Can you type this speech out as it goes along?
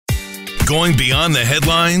Going beyond the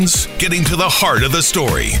headlines, getting to the heart of the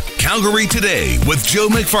story. Calgary Today with Joe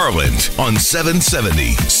McFarland on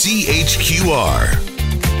 770 CHQR.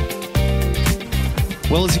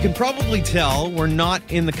 Well, as you can probably tell, we're not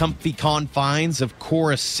in the comfy confines of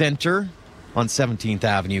Chorus Center on 17th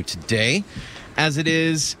Avenue today, as it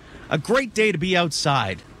is a great day to be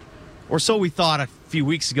outside. Or so we thought a few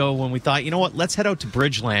weeks ago when we thought, you know what, let's head out to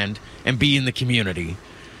Bridgeland and be in the community.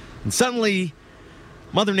 And suddenly,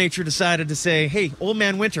 Mother Nature decided to say, hey, old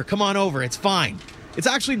man winter, come on over, it's fine. It's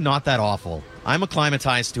actually not that awful. I'm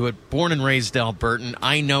acclimatized to it, born and raised Albertan.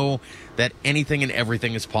 I know that anything and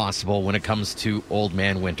everything is possible when it comes to old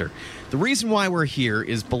man winter. The reason why we're here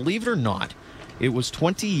is, believe it or not, it was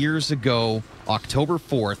 20 years ago, October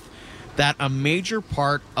 4th, that a major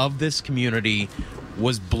part of this community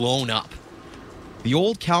was blown up. The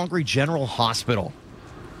old Calgary General Hospital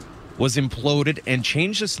was imploded and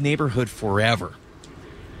changed this neighborhood forever.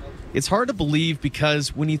 It's hard to believe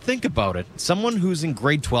because when you think about it, someone who's in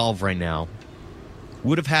grade 12 right now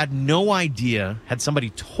would have had no idea, had somebody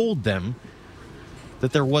told them,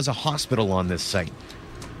 that there was a hospital on this site.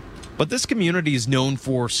 But this community is known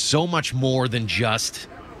for so much more than just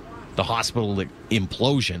the hospital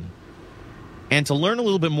implosion. And to learn a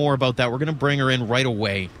little bit more about that, we're going to bring her in right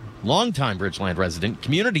away. Longtime Bridgeland resident,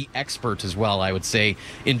 community expert as well, I would say,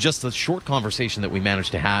 in just the short conversation that we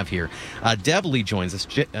managed to have here. Deb Lee joins us.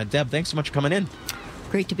 Deb, thanks so much for coming in.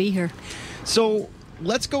 Great to be here. So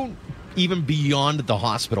let's go even beyond the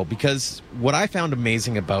hospital, because what I found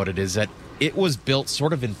amazing about it is that it was built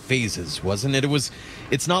sort of in phases, wasn't it?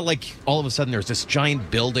 It's not like all of a sudden there's this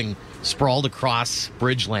giant building sprawled across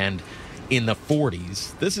Bridgeland in the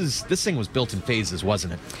 40s. This thing was built in phases,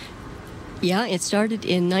 wasn't it? Yeah, it started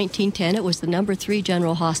in 1910. It was the number 3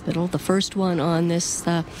 General Hospital, the first one on this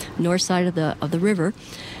north side of the river.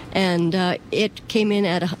 And it came in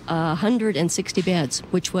at 160 beds,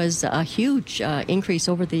 which was a huge increase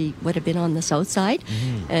over what had been on the south side.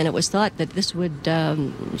 Mm-hmm. And it was thought that this would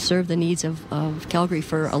serve the needs of Calgary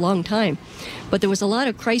for a long time. But there was a lot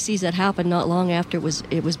of crises that happened not long after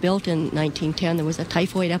it was built in 1910. There was a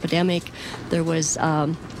typhoid epidemic. There was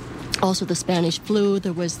also the Spanish flu.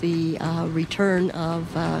 There was the return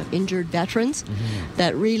of injured veterans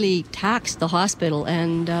that really taxed the hospital.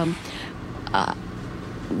 And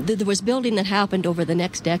there was building that happened over the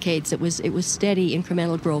next decades. It was steady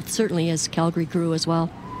incremental growth, certainly as Calgary grew as well.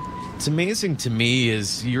 It's amazing to me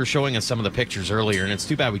is you're showing us some of the pictures earlier, and it's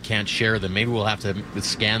too bad we can't share them. Maybe we'll have to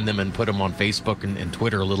scan them and put them on Facebook and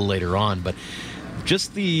Twitter a little later on. But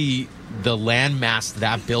just the landmass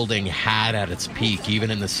that building had at its peak,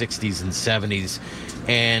 even in the 60s and 70s,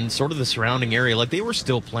 and sort of the surrounding area, like they were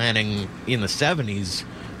still planning in the 70s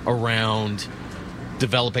around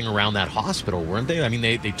developing around that hospital, weren't they? I mean,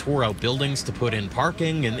 they tore out buildings to put in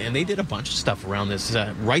parking, and they did a bunch of stuff around this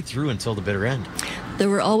right through until the bitter end. There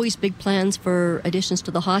were always big plans for additions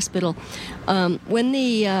to the hospital. When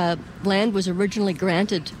the land was originally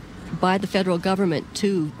granted by the federal government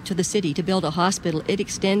to the city to build a hospital, it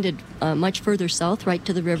extended much further south, right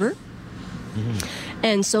to the river. Mm-hmm.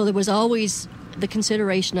 And so there was always the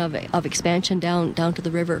consideration of expansion down to the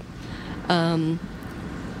river.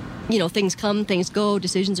 Things come, things go,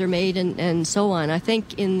 decisions are made, and so on. I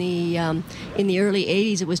think in the early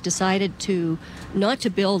 80s, it was decided not to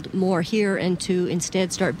build more here and to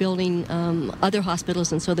instead start building other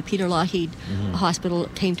hospitals, and so the Peter Lougheed Hospital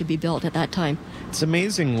came to be built at that time. It's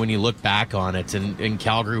amazing when you look back on it, and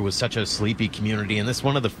Calgary was such a sleepy community, and this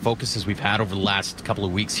one of the focuses we've had over the last couple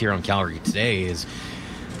of weeks here on Calgary Today is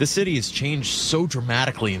the city has changed so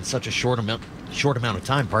dramatically in such a short amount of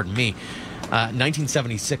time,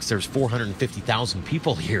 1976, there's 450,000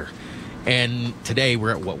 people here. And today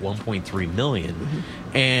we're at, 1.3 million.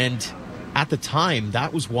 Mm-hmm. And at the time,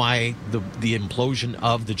 that was why the implosion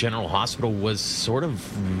of the General Hospital was sort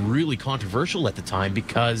of really controversial at the time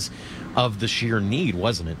because of the sheer need,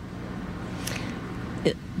 wasn't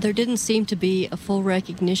it? There didn't seem to be a full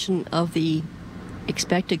recognition of the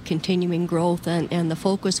expected continuing growth, and the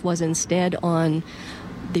focus was instead on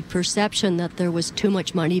the perception that there was too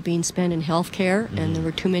much money being spent in healthcare and there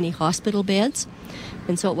were too many hospital beds.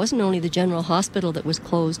 And so it wasn't only the General Hospital that was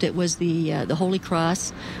closed, it was the Holy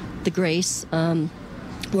Cross, the Grace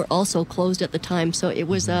were also closed at the time. So it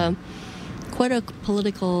was quite a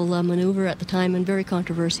political maneuver at the time and very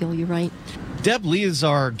controversial, you're right. Deb Lee is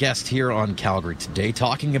our guest here on Calgary Today,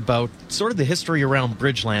 talking about sort of the history around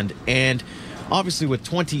Bridgeland. And obviously, with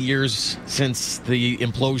 20 years since the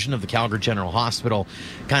implosion of the Calgary General Hospital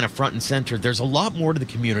kind of front and center, there's a lot more to the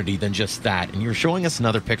community than just that. And you're showing us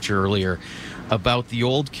another picture earlier about the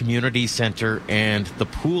old community center and the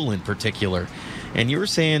pool in particular. And you were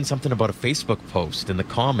saying something about a Facebook post in the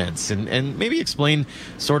comments, and maybe explain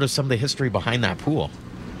sort of some of the history behind that pool.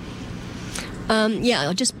 Yeah,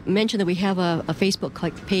 I'll just mention that we have a Facebook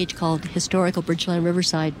page called Historical Bridgeland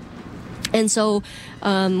Riverside. And so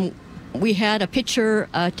we had a picture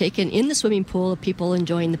taken in the swimming pool of people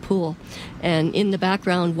enjoying the pool. And in the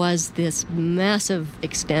background was this massive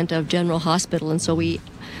extent of General Hospital. And so I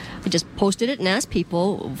just posted it and asked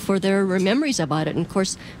people for their memories about it. And, of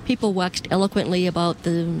course, people waxed eloquently about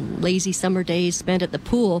the lazy summer days spent at the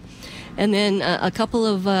pool. And then a couple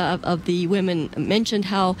of the women mentioned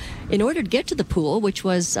how in order to get to the pool, which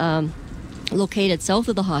was located south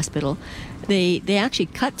of the hospital, they actually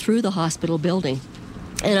cut through the hospital building.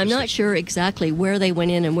 And I'm not sure exactly where they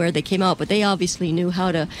went in and where they came out, but they obviously knew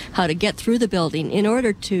how to get through the building in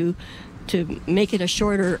order to make it a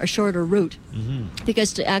shorter route. Mm-hmm.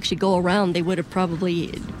 Because to actually go around, they would have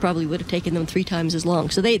probably would have taken them 3 times as long.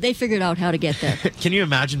 So they figured out how to get there. Can you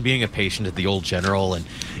imagine being a patient at the Old General and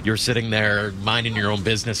you're sitting there minding your own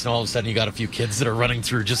business, and all of a sudden you got a few kids that are running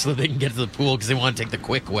through just so they can get to the pool because they want to take the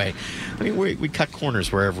quick way? I mean, we cut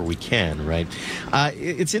corners wherever we can, right?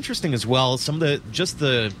 It's interesting as well, some of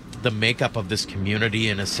the makeup of this community,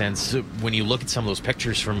 in a sense, when you look at some of those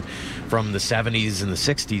pictures from the 70s and the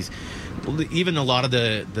 60s, even a lot of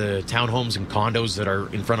the townhomes and condos that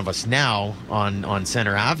are in front of us now on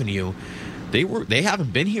Center Avenue, they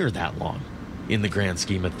haven't been here that long in the grand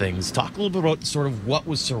scheme of things. Talk a little bit about sort of what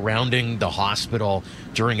was surrounding the hospital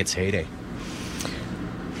during its heyday.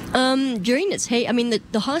 During its heyday, I mean,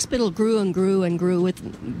 the hospital grew and grew and grew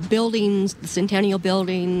with buildings, the Centennial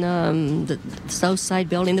Building, the South Side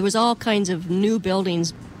Building. There was all kinds of new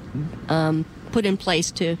buildings put in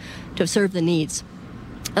place to serve the needs.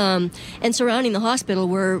 And surrounding the hospital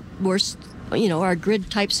were our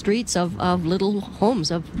grid-type streets of little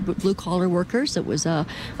homes of blue-collar workers. It was a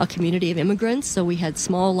community of immigrants, so we had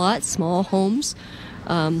small lots, small homes.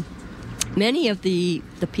 Many of the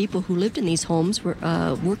people who lived in these homes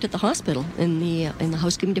worked at the hospital in the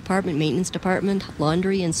housekeeping department, maintenance department,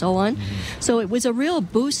 laundry, and so on. Mm-hmm. So it was a real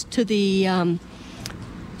boost to the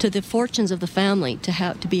fortunes of the family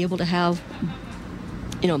to be able to have,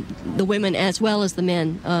 the women as well as the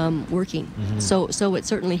men working. Mm-hmm. So it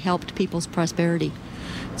certainly helped people's prosperity.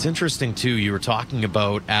 It's interesting too. You were talking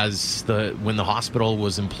about when the hospital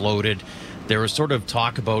was imploded, there was sort of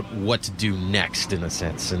talk about what to do next, in a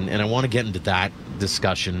sense, and I want to get into that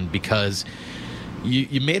discussion because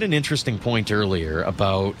you made an interesting point earlier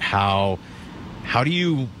about how do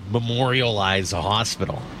you memorialize a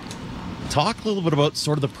hospital. Talk a little bit about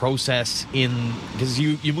sort of the process because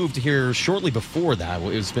you moved here shortly before that.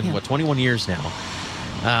 It's been 21 years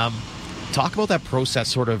now. Talk about that process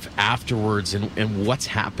sort of afterwards and what's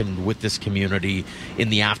happened with this community in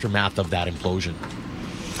the aftermath of that implosion.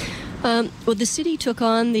 Well, the city took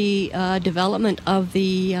on the development of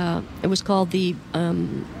it was called the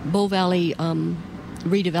Bow Valley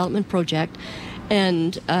Redevelopment Project,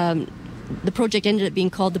 and the project ended up being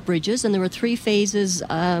called the Bridges, and there were 3 phases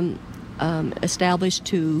established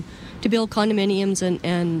to build condominiums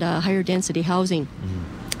and higher density housing.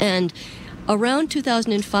 Mm-hmm. And around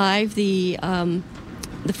 2005, the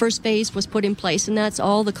first phase was put in place, and that's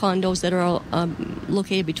all the condos that are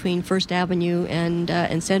located between First Avenue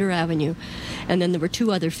and Center Avenue. And then there were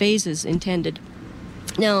 2 other phases intended.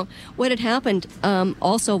 Now, what had happened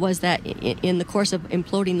also was that in the course of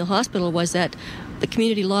imploding the hospital was that the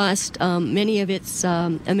community lost many of its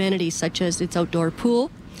amenities, such as its outdoor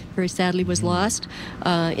pool, very sadly was lost,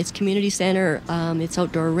 its community center, its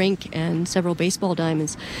outdoor rink, and several baseball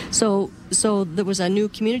diamonds. So there was a new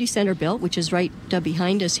community center built, which is right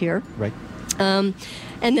behind us here. Right. And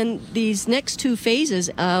then these next 2 phases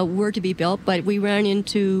were to be built, but we ran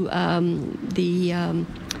into the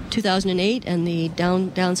 2008 and the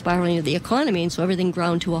down spiraling of the economy, and so everything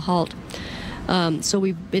ground to a halt. So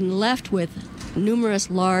we've been left with numerous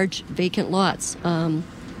large vacant lots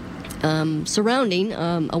surrounding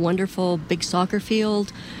a wonderful big soccer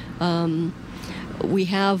field. We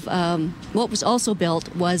have what was also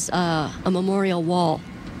built was a memorial wall,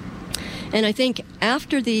 and I think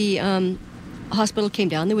after the hospital came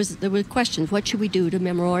down, there were questions: what should we do to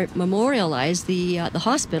memorialize the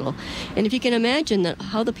hospital? And if you can imagine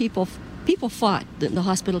how the people fought the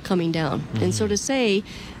hospital coming down, mm-hmm. and so to say,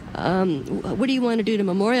 what do you want to do to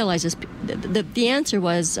memorialize this? The answer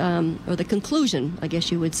was, or the conclusion, I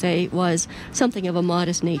guess you would say, was something of a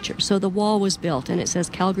modest nature. So the wall was built, and it says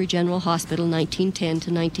Calgary General Hospital, 1910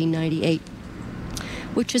 to 1998,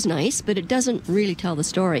 which is nice, but it doesn't really tell the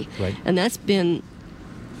story. Right. And that's been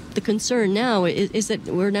the concern now, is that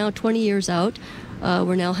we're now 20 years out.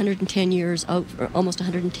 We're now 110 years out, or almost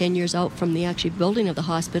 110 years out from the actual building of the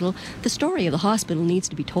hospital. The story of the hospital needs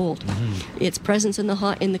to be told. Its presence in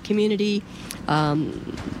the community,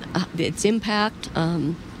 its impact.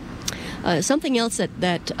 Something else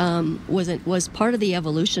that was part of the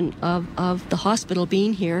evolution of the hospital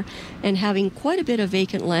being here and having quite a bit of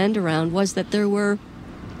vacant land around was that there were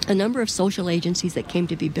a number of social agencies that came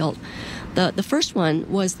to be built. The first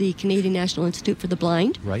one was the Canadian National Institute for the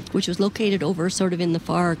Blind, which was located over sort of in the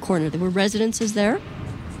far corner. There were residences there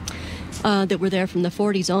that were there from the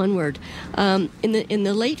 40s onward. In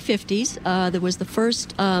the late 50s, there was the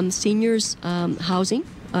first seniors housing.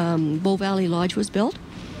 Bow Valley Lodge was built.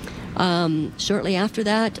 Shortly after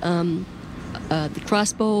that, the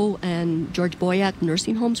Crossbow and George Boyack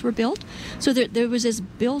nursing homes were built. So there was this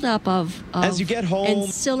build-up of as you get home,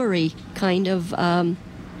 ancillary kind of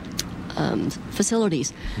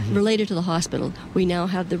facilities related to the hospital. We now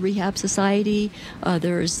have the Rehab Society.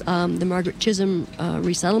 There's the Margaret Chisholm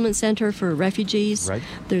Resettlement Center for refugees.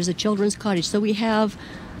 There's a children's cottage. So we have...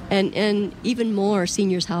 And even more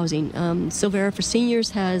seniors housing. Silvera for Seniors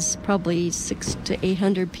has probably 600 to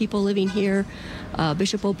 800 people living here.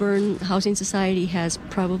 Bishop O'Byrne Housing Society has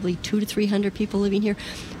probably 200 to 300 people living here.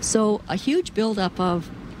 So a huge buildup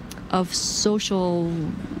of social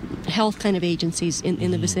health kind of agencies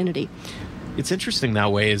in the vicinity. It's interesting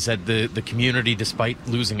that way, is that the community, despite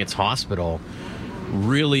losing its hospital,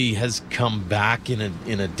 really has come back in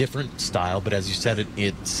a different style. But as you said,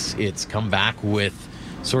 it's come back with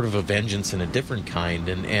sort of a vengeance in a different kind,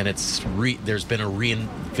 and there's been a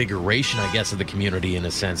reinvigoration, I guess, of the community in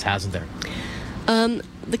a sense, hasn't there?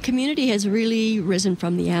 The community has really risen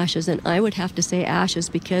from the ashes, and I would have to say ashes,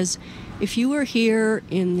 because if you were here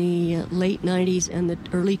in the late 90s and the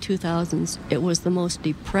early 2000s, it was the most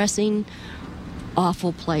depressing,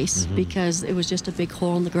 awful place, because it was just a big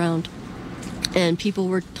hole in the ground, and people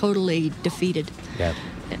were totally defeated. Yeah.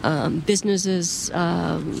 Businesses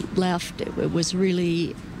left. It was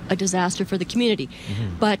really a disaster for the community.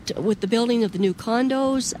 But with the building of the new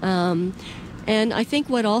condos, and I think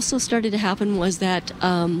what also started to happen was that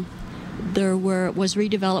there was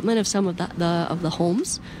redevelopment of some of the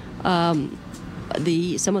homes. Some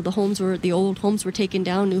of the old homes were taken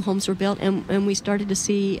down, new homes were built, and we started to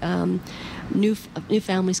see new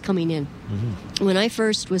families coming in. When I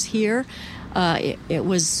first was here, it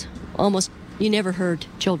was almost, you never heard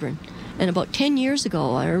children. And about 10 years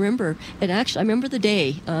ago, I remember the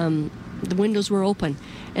day the windows were open,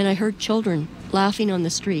 and I heard children laughing on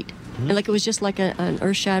the street. And like it was just like an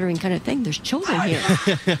earth-shattering kind of thing. There's children here.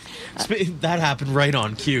 That happened right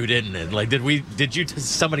on cue, didn't it? Like,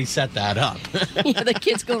 somebody set that up? Yeah, the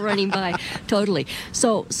kids go running by. Totally.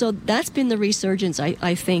 So that's been the resurgence,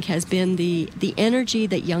 I think, has been the energy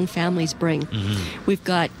that young families bring. We've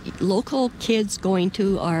got local kids going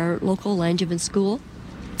to our local Langevin school.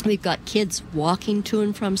 We've got kids walking to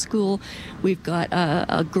and from school. We've got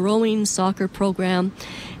a growing soccer program.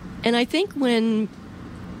 And I think when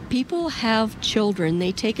people have children,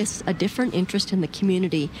 they take a different interest in the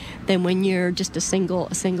community than when you're just a single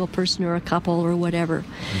person or a couple or whatever.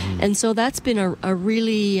 And so that's been a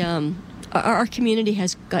really our community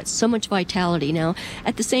has got so much vitality now.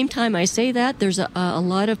 At the same time I say that, there's a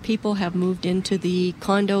lot of people have moved into the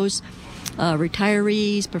condos,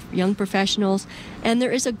 retirees, young professionals, and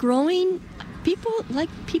there is a growing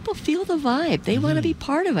people feel the vibe. They want to be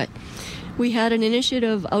part of it. We had an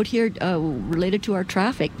initiative out here related to our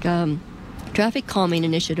traffic calming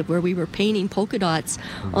initiative, where we were painting polka dots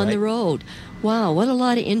on the road. Wow, what a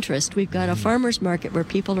lot of interest. We've got a farmer's market where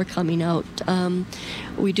people are coming out.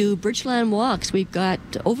 We do Bridgeland walks. We've got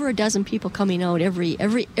over a dozen people coming out every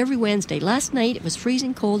Wednesday. Last night it was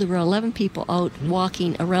freezing cold. There were 11 people out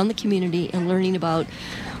walking around the community and learning about,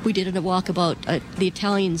 we did a walk about the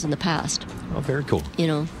Italians in the past. Oh, very cool. You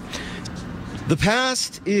know. The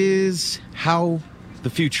past is how the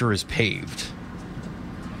future is paved.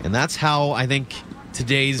 And that's how I think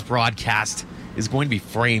today's broadcast is going to be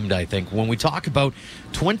framed, I think, when we talk about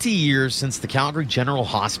 20 years since the Calgary General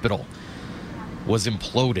Hospital was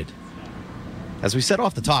imploded. As we said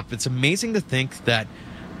off the top, it's amazing to think that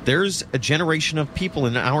there's a generation of people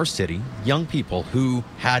in our city, young people, who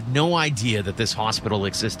had no idea that this hospital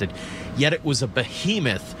existed, yet it was a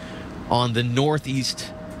behemoth on the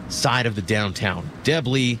northeast side of the downtown. Deb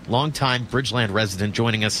Lee, longtime Bridgeland resident,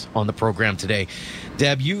 joining us on the program today.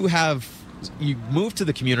 Deb, you moved to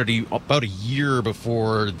the community about a year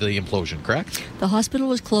before the implosion, correct? The hospital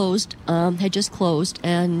was closed, had just closed,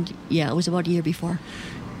 and it was about a year before.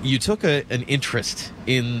 You took an interest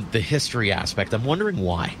in the history aspect. I'm wondering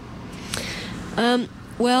why.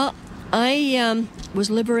 Well, I was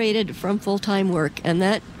liberated from full-time work, and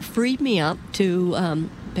that freed me up to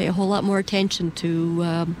pay a whole lot more attention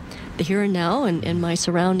to the here and now and my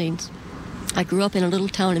surroundings. I grew up in a little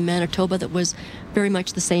town in Manitoba that was very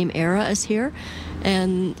much the same era as here,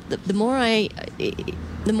 and the more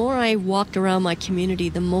I walked around my community,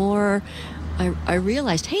 the more I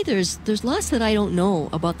realized, hey, there's lots that I don't know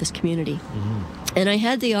about this community. Mm-hmm. And I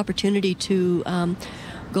had the opportunity to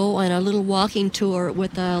go on a little walking tour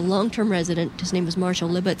with a long-term resident. His name was Marshall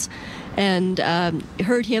Libbets, and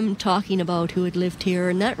heard him talking about who had lived here,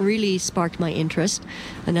 and that really sparked my interest.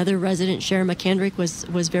 Another resident, Sharon McKendrick,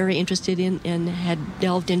 was very interested in and had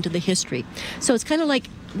delved into the history. So it's kind of like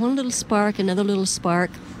one little spark, another little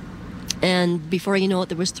spark. And before you know it,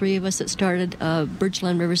 there was 3 of us that started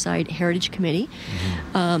Bridgeland Riverside Heritage Committee,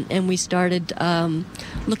 mm-hmm. And we started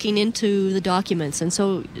looking into the documents. And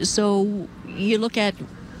so you look at,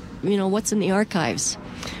 what's in the archives.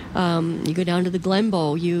 You go down to the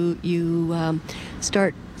Glenbow. You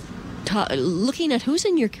start looking at who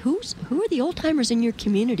are the old timers in your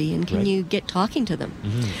community, and can right. you get talking to them?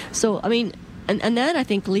 Mm-hmm. So I mean. And that, I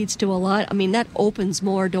think, leads to a lot. I mean, that opens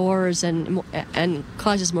more doors and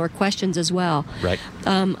causes more questions as well. Right.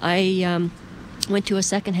 I went to a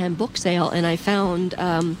secondhand book sale, and I found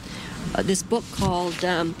this book called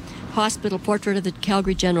Hospital Portrait of the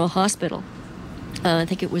Calgary General Hospital. I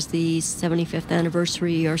think it was the 75th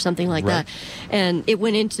anniversary or something like right. that. And it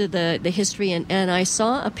went into the history, and I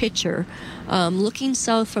saw a picture looking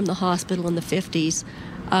south from the hospital in the 50s.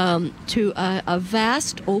 To a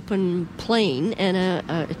vast open plain and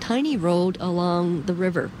a tiny road along the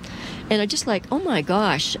river. And I just like, oh my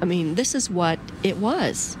gosh, I mean, this is what it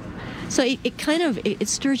was. So it kind of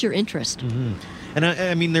stirs your interest. Mm-hmm. And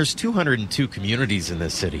I mean, there's 202 communities in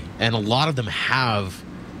this city, and a lot of them have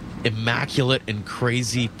immaculate and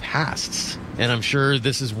crazy pasts. And I'm sure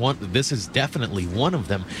this is definitely one of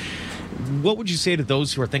them. What would you say to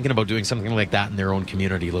those who are thinking about doing something like that in their own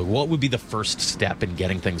community? Like, what would be the first step in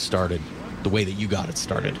getting things started the way that you got it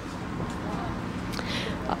started?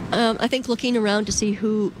 I think looking around to see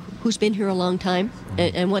who's been here a long time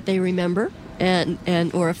and what they remember,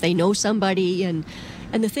 and or if they know somebody. And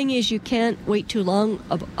the thing is, you can't wait too long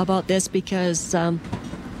about this because the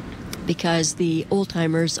old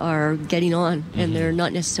timers are getting on, and mm-hmm. they're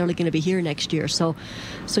not necessarily going to be here next year. So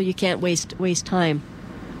you can't waste time.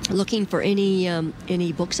 Looking for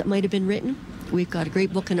any books that might have been written. We've got a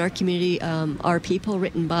great book in our community, Our People,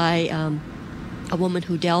 written by a woman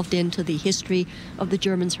who delved into the history of the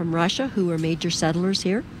Germans from Russia, who were major settlers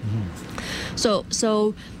here. Mm-hmm.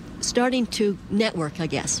 So starting to network, I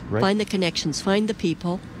guess, right. Find the connections, find the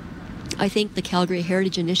people. I think the Calgary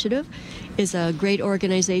Heritage Initiative is a great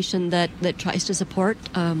organization that tries to support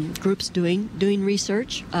groups doing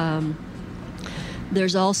research.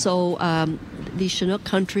 There's also the Chinook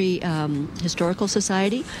Country Historical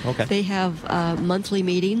Society. Okay. They have monthly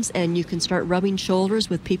meetings, and you can start rubbing shoulders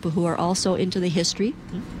with people who are also into the history.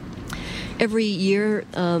 Mm-hmm. Every year,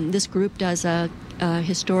 this group does a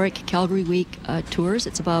historic Calgary Week tours.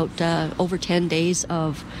 It's about over 10 days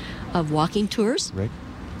of walking tours. Right.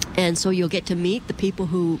 And so you'll get to meet the people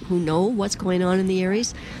who know what's going on in the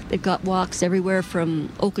areas. They've got walks everywhere from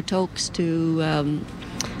Okotoks to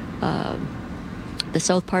the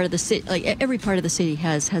south part of the city. Like every part of the city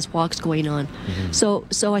has walks going on.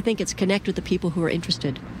 Mm-hmm. So I think it's connect with the people who are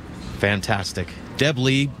interested. Fantastic. Deb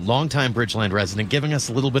Lee, longtime Bridgeland resident, giving us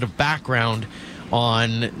a little bit of background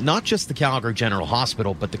on not just the Calgary General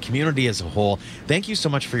Hospital, but the community as a whole. Thank you so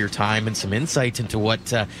much for your time and some insight into what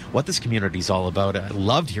this community is all about. I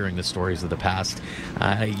loved hearing the stories of the past.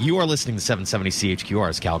 You are listening to 770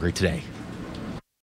 CHQR's Calgary Today.